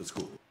blow up the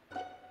school.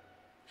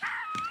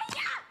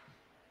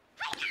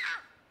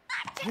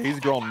 He's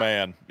a grown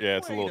man. Yeah,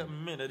 it's a Wait little. a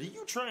minute, are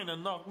you trying to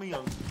knock me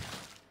on?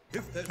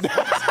 If there's no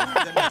school,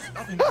 then there's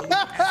nothing to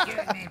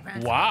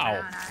do.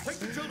 Wow. Take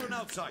the children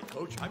outside,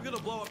 Coach. I'm gonna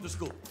blow up the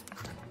school.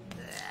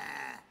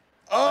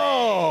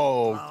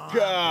 Oh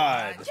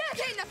God!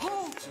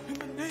 Halt! In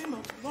the name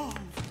of love.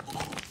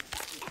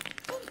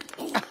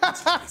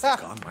 Once he's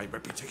gone, my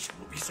reputation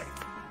will be safe.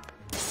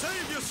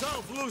 Save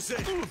yourself, Lucy!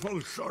 Oh,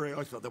 sorry.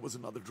 I thought that was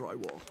another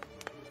drywall.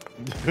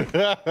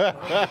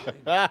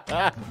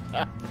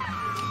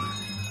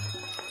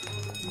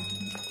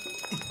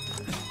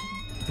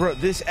 Bro,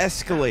 this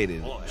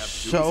escalated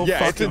so Yeah,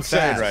 it's fucking insane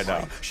fast. right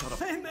now. Shut up.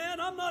 Hey man,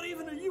 I'm not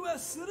even a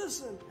U.S.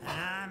 citizen.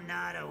 I'm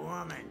not a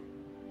woman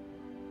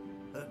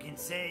who can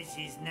say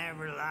she's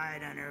never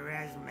lied on her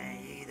resume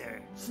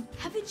either.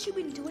 Haven't you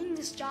been doing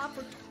this job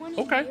for 20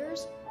 Okay.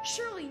 years?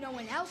 Surely no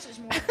one else is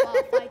more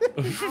qualified to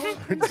be our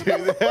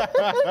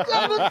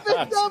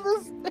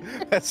principal.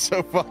 That's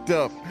so fucked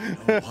up. You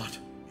know what?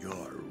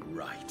 You're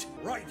right.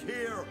 Right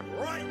here,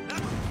 right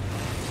now.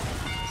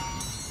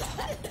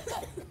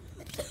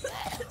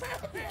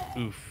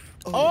 Oof.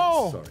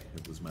 Oh. Sorry,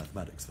 it was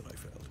mathematics that I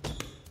failed.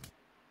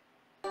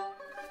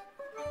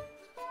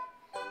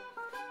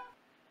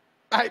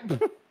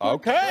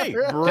 Okay.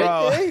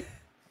 Bro.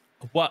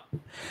 What?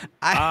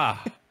 Huh.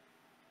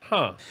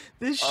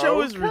 This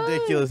show is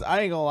ridiculous.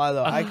 I ain't gonna lie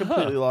though. I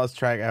completely lost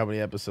track of how many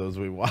episodes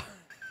we watched.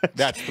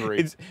 That's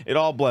 3. It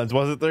all blends.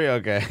 Was it 3?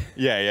 Okay.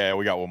 Yeah,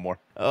 we got one more.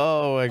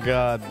 Oh my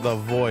God, the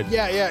void.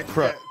 Yeah.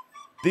 Bro,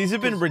 these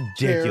have been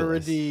ridiculous.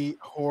 Parody,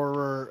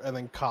 horror, and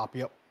then cop.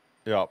 Yep.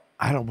 Yep.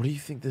 What do you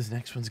think this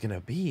next one's gonna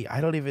be?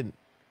 I don't even.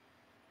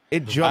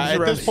 It jumps At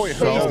around this point,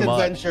 so Space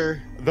much.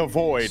 adventure. The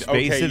Void.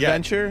 Space okay,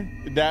 adventure.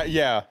 Yeah.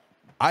 Yeah.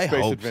 I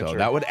Space hope adventure. so.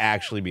 That would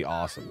actually be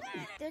awesome.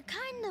 They're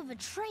kind of a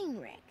train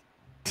wreck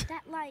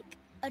that like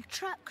a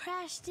truck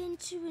crashed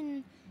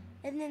into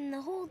and then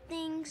the whole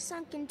thing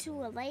sunk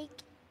into a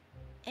lake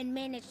and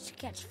managed to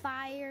catch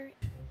fire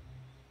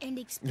and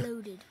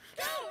exploded.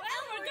 Go,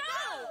 Elmer, go!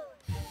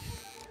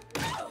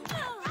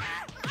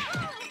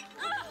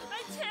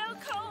 My tail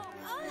comb.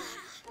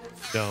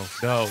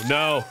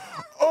 No.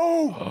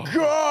 Oh I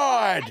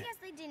God! guess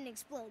they didn't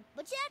explode,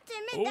 but you have to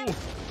admit that.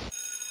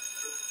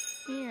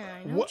 Yeah,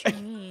 I know what you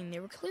mean. They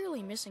were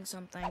clearly missing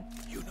something.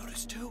 You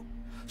noticed too?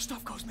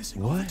 Stuff goes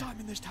missing all the What? time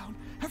in this town.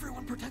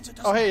 Everyone pretends it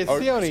doesn't. Oh, hey, it's Oh,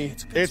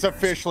 Sione. It's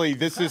officially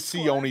this is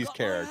Sione's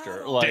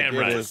character. Like Damn it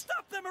right. is.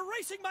 Stop them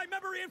erasing my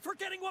memory and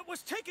forgetting what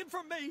was taken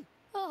from me.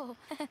 Oh,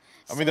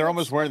 I mean, they're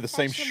almost wearing the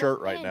same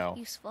shirt right and now.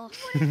 Useful.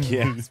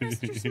 Yeah.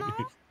 Mr. Small?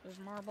 There's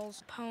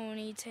Marble's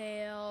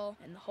ponytail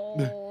and the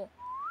whole.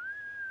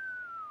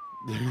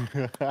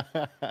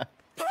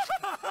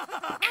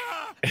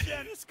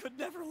 Janice could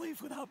never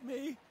leave without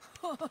me.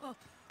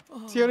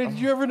 Sione, did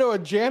you ever know a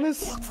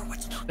Janice?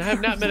 I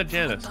have not met a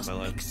Janice in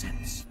my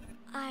life.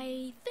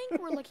 I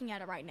think we're looking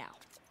at it right now.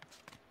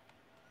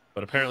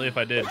 But apparently if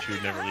I did, she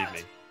would never leave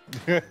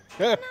me.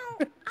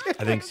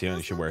 I think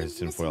Sione should wear his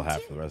tinfoil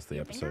hat for the rest of the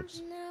episode.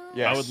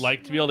 Yes. I would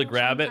like to be able to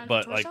grab it,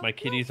 but like my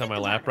kitty's on my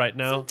lap right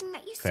now.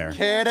 Fair.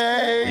 Kitty.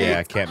 Yeah,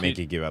 I can't make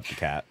you give up the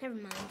cat. Never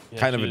mind. Yeah,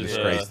 Kind of a she's,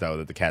 disgrace though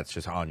that the cat's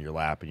just on your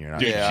lap and you're not.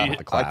 Dude, giving she- up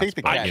the clasp. I think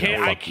the but, cat- you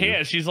know, I fuck you.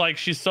 can't.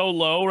 She's so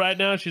low right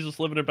now. She's just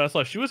living her best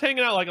life. She was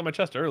hanging out like on my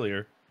chest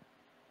earlier,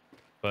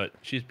 but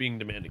she's being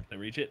demanding. Can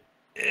I reach it?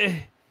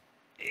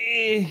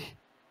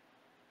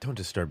 Don't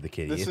disturb the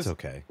kitty. This It's is-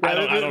 okay. I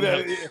don't know.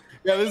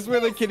 Yeah, this is where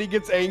the kitty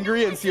gets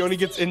angry and Sione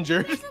gets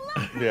injured.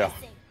 Yeah.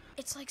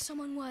 It's like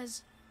someone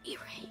was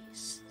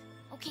erased.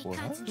 Okay, What?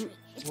 concentrate.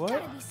 It's What?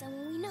 gotta be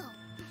someone we know.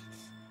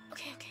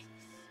 Okay, okay.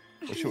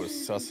 Wish it was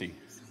sussy.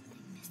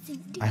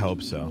 I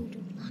hope so. What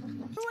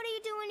do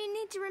you do when you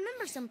need to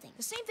remember something?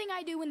 The same thing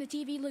I do when the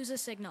TV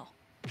loses signal.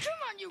 Come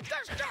on, you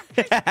guys!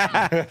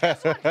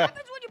 Guess what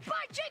happens when you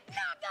buy cheap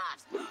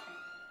knockoffs?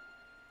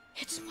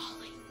 It's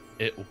Molly.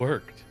 It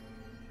worked.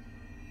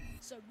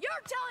 So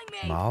you're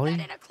telling me Molly?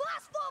 that in a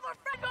class full of our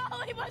friend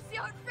Molly was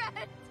your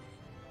friend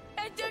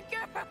and the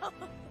girl?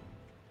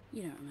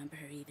 You don't remember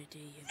her either, do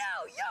you? No,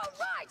 you're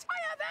right. I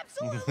have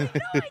absolutely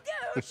no idea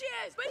who she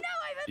is. But now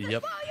I've hit this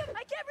Yep. volume,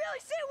 I can't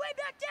really see it way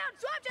back down.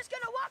 So I'm just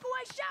gonna walk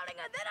away shouting,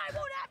 and then I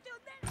won't have to.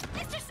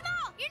 Mr.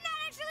 Small, you're not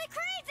actually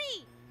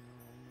crazy.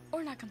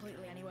 Or not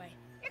completely, anyway.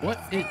 What?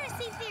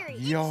 Conspiracy theory.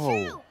 Yo.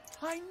 It's true.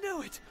 I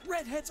knew it!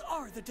 Redheads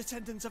are the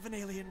descendants of an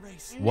alien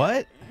race.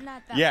 What?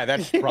 Not that. Yeah,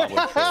 that's probably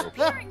true.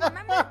 Disappearing,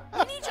 remember?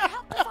 We need your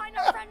help to find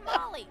our friend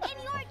Molly. And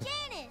you're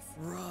Janice.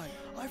 Right.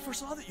 I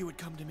foresaw that you would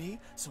come to me,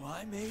 so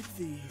I made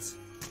these.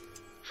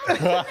 How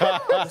did you know?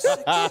 The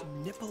 6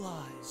 nipple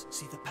eyes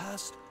see the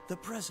past, the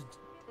present,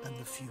 and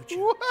the future.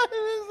 What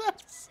is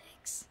that?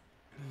 6.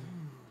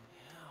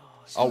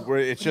 Oh,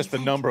 it's just the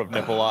number of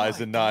nipple eyes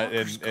and not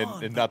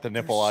and not the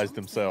nipple eyes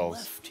themselves.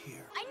 Left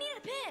here. I need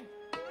a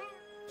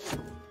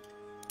pin.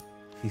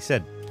 He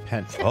said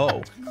pen.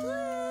 Oh.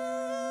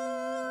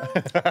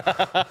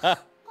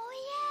 Oh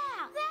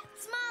yeah,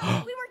 that's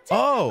Molly. We were definitely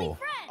Oh.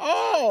 friends.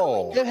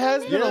 Oh. It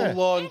has been Yeah. a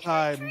long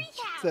time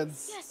Treehouse.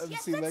 since Yes, I've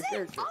yes, seen that that's it.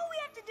 character. All we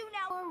have to do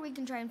now. Or we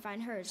can try and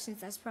find her,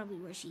 since that's probably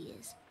where she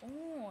is.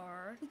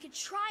 Or we could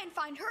try and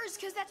find hers,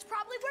 because that's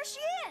probably where she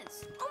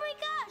is. Oh my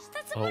gosh,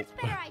 that's a Oh. much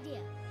better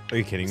idea. Are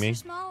you kidding me? Mr.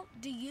 Small,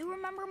 do you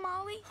remember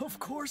Molly? Of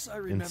course I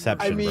remember.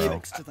 Inception, I mean, bro.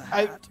 Next to the I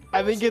hat.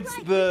 I think it's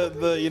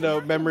the you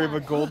know memory of a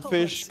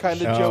goldfish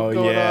kind of Oh joke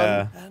going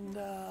yeah. And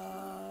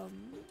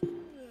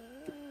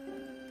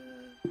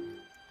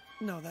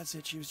no, that's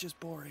it. She was just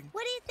boring.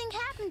 What do you think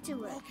happened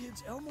to her? Well,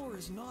 kids, Elmore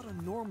is not a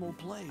normal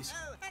place.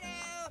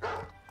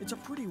 It's a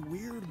pretty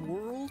weird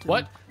world. and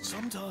What?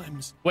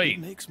 Sometimes Wait,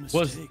 it makes was-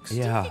 mistakes.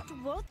 Yeah.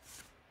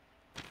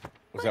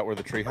 Was that where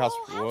the The treehouse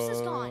whole house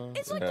is gone. was?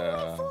 It's like the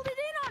world folded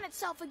in on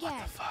itself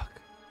again.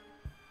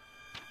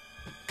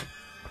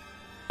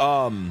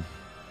 on.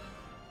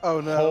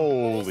 Oh no.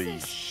 Holy What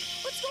is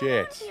this? What's going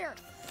on shit. here?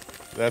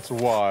 That's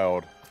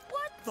wild.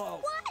 What? The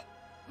What?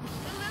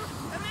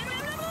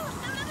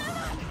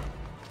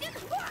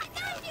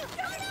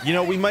 You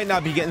know, we might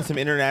not be getting some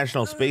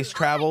international space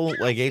travel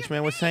like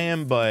H-Man was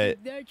saying, but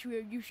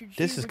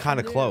this is kind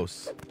of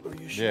close. Are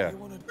you sure Yeah. you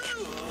want to?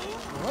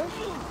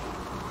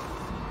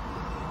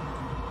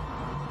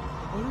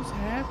 What is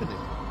happening?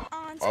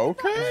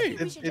 Okay.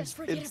 We should just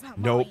forget It's- about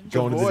Nope, Molly.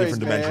 going to a voice,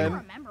 different man. dimension.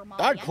 Remember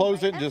Molly I'd close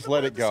it anyway. and just And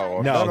let the it go.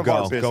 word No, None of our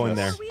go in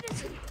business.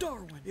 there.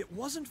 Darwin, it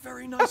wasn't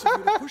very nice of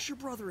you to push your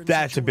brother in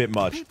That's such a bit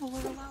way. much. People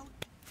are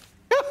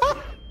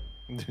allowed.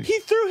 He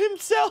threw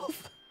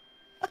himself.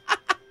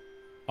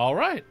 All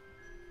right.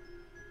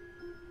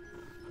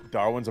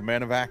 Darwin's a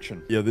man of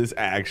action. Yeah, this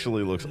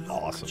actually looks Look,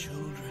 awesome.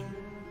 children,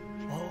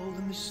 all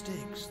the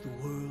mistakes the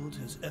world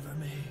has ever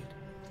made.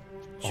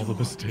 All the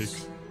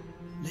mistakes.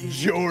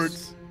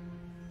 Jorts.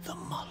 The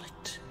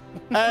mullet.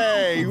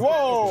 Hey,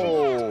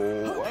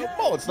 whoa!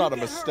 Well, it's not a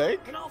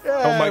mistake.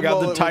 Oh my God,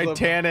 the Mullet was a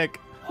Titanic.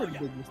 pretty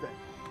big mistake.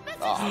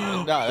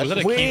 No, that's Was it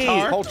a just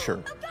keytar?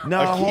 culture.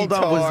 No, A hold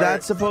on. Was keytar.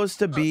 that supposed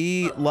to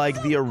be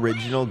like the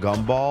original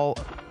Gumball?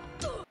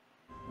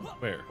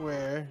 Where?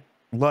 Where?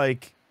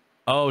 Like,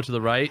 Oh, to the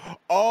right.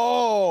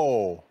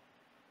 Oh,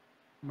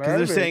 because they're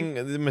Maybe. saying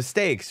the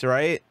mistakes,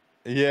 right?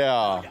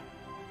 yeah.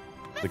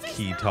 The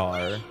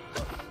keytar.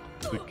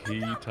 The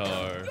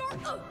keytar.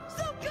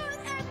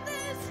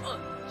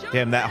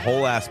 Damn, that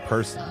whole ass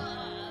person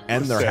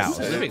and their house.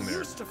 Living there.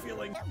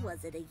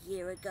 Was it a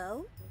year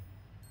ago?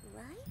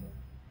 Right?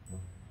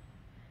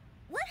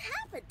 What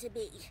happened to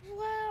me?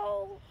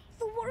 Well,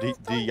 the world. Do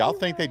thought y'all you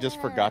think they were, just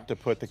forgot to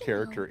put the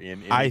character in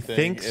anything? I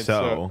think and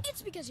so.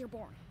 It's because you're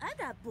boring. I'm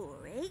not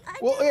boring.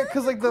 Well, yeah,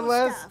 because like the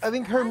last, I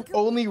think her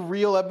only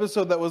real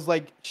episode that was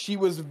like she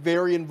was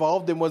very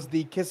involved in was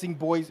the kissing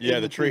boys. Yeah,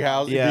 in the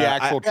treehouse. Yeah, the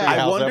actual treehouse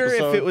I wonder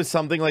episode. if it was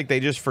something like they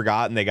just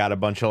forgot and they got a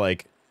bunch of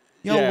like,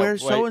 yo, Yeah,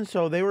 where's like- so and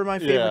so? They were my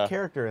favorite Yeah.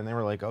 character, and they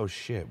were like, oh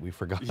shit, we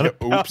forgot. Yeah,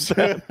 about oops.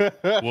 them.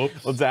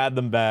 Whoops. Let's add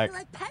them back.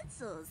 like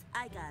pencils.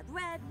 I got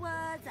red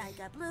ones, I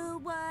got blue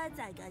ones,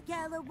 I got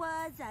yellow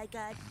ones, I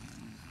got.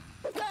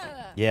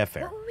 Yeah,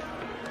 fair.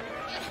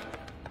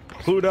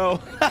 Pluto.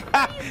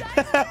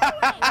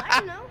 I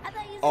don't know. I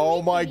thought you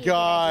Oh my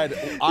God,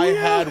 I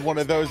had one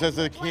of those as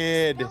a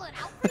kid.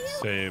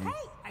 Same. Hey,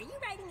 are you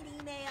writing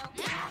an email?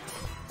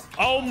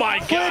 Oh my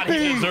God,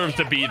 he deserves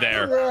to be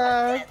there.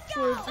 Yeah.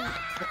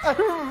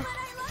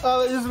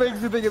 Oh, it just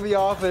makes me think of The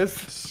Office.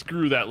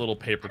 Screw that little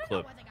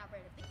paperclip.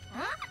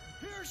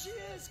 Here she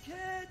is,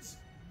 kids.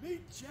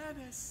 Meet Janet.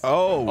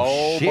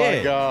 Oh shit.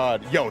 my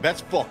god. Yo,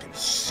 that's fucking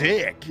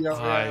sick.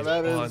 I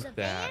that is. want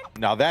that.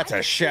 Now that's a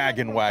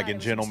shaggin' wagon,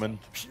 gentlemen.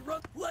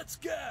 Let's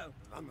go.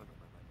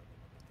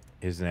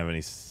 He doesn't have any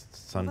Well,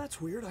 sun.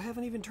 that's weird. I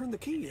haven't even turned the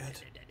key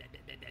yet.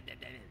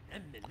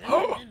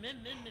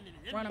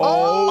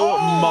 Oh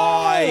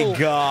my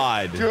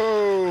god.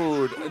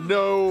 Dude,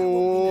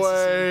 no He's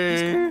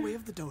way. going the way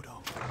of the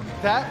dodo.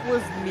 That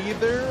was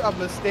neither a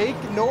mistake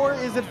nor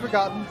is it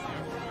forgotten.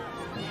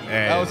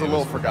 That was a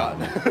little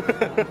forgotten.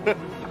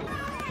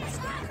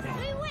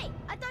 Wait,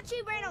 I thought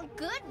you ran on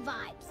good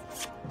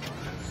vibes.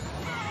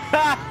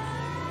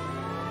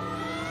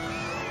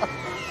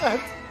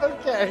 That's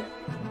okay.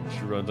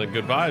 She runs on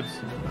good vibes.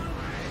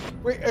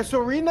 Wait, so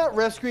are we not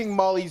rescuing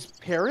Molly's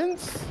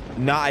parents?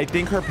 Nah, I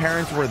think her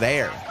parents were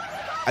there.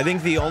 I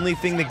think the only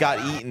thing that got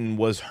eaten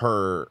was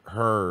her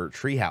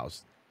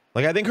treehouse.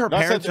 Like I think her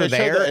parents were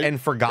there and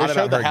forgot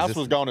about the her house was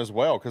existence. gone as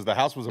well because the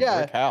house was a Yeah.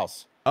 brick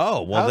house.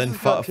 Oh well, then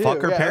Houses got fuck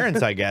too, her yeah.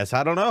 parents, I guess.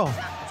 I don't know.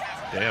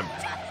 Damn.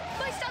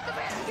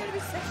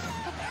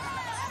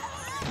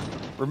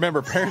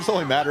 Remember, parents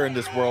only matter in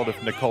this world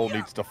if Nicole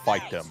needs to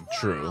fight them.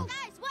 True.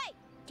 Guys, wait.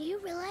 Do you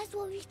realize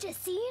what we've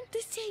just seen?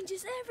 This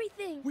changes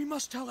everything. We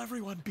must tell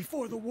everyone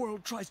before the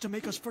world tries to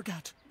make us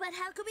forget. But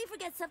how could we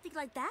forget something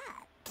like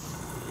that?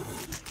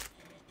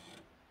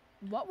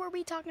 What were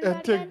we talking And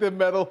about took again? the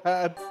metal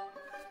hat.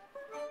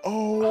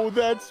 Oh,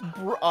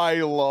 I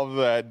love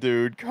that,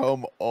 dude.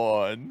 Come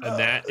on. And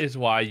that is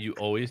why you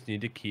always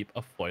need to keep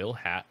a foil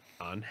hat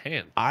on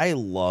hand. I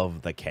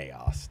love the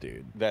chaos,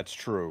 dude. That's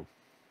true.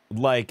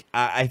 Like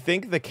I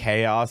think the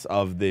chaos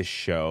of this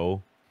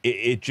show,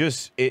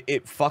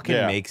 it fucking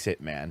Yeah. makes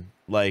it, man.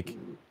 Like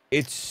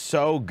it's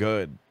so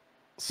good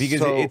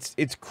because So-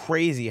 it's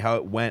crazy how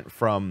it went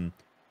from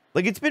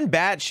like it's been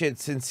batshit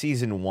since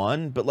season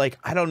 1, but like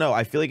I don't know,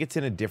 I feel like it's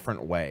in a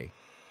different way.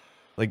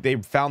 Like they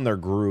found their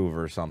groove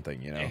or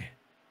something, you know.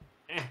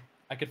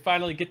 I could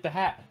finally get the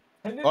hat.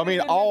 I mean,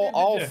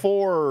 all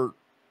 4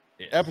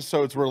 Yes.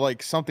 episodes were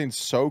like something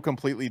so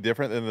completely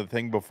different than the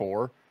thing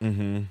before.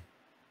 Mm-hmm.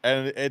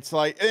 And it's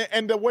like,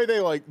 and the way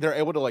they're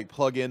able to like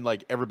plug in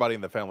like everybody in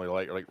the family,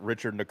 like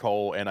Richard,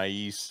 Nicole, and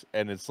Anais,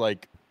 and it's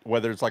like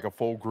whether it's like a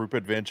full group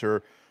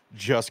adventure,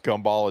 just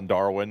Gumball and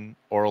Darwin,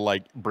 or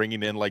like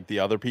bringing in like the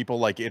other people,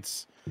 like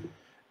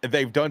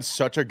they've done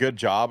such a good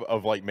job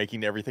of like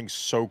making everything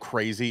so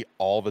crazy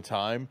all the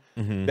time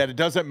that it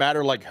doesn't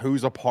matter like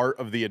who's a part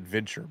of the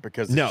adventure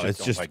because It's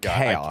oh just my God,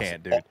 chaos. I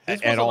can't, dude. This at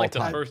wasn't all like the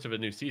times. first of a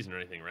new season or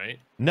anything, right?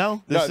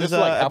 No, No, this is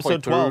like halfway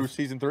episode through 12.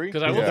 season 3.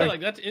 Because I will say,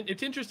 like,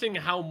 it's interesting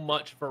how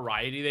much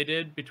variety they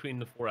did between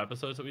the 4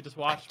 episodes that we just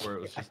watched, where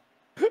it was just.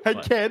 I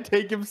can't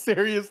take him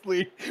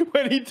seriously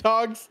when he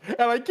talks,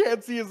 and I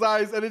can't see his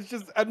eyes, and it's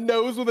just a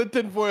nose with a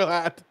tinfoil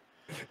hat.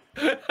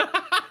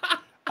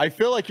 I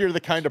feel like you're the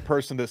kind of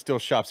person that still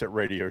shops at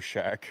Radio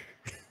Shack.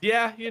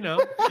 Yeah, you know,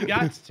 you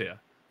got to.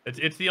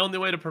 It's the only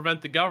way to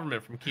prevent the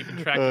government from keeping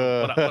track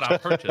of what I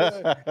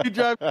purchase. He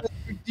drives like that.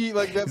 He's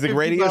like 50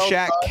 Radio miles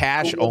Shack an hour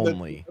cash over the-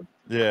 only.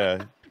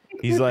 Yeah.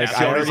 He's like, Yeah,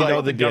 I already like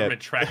know the government dip.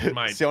 tracking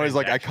my. Sion's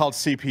like, I transactions. called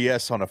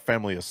CPS on a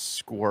family of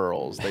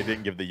squirrels. They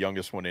didn't give the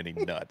youngest one any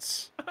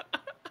nuts.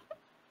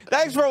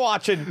 Thanks for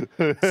watching.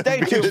 Stay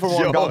tuned for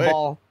more Enjoy.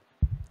 Gumball.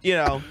 You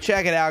know,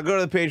 check it out. Go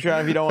to the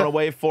Patreon if you don't want to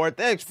wait for it.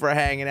 Thanks for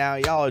hanging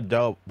out. Y'all are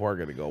dope. We're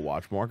going to go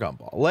watch more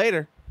Gumball.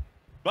 Later.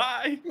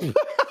 Bye.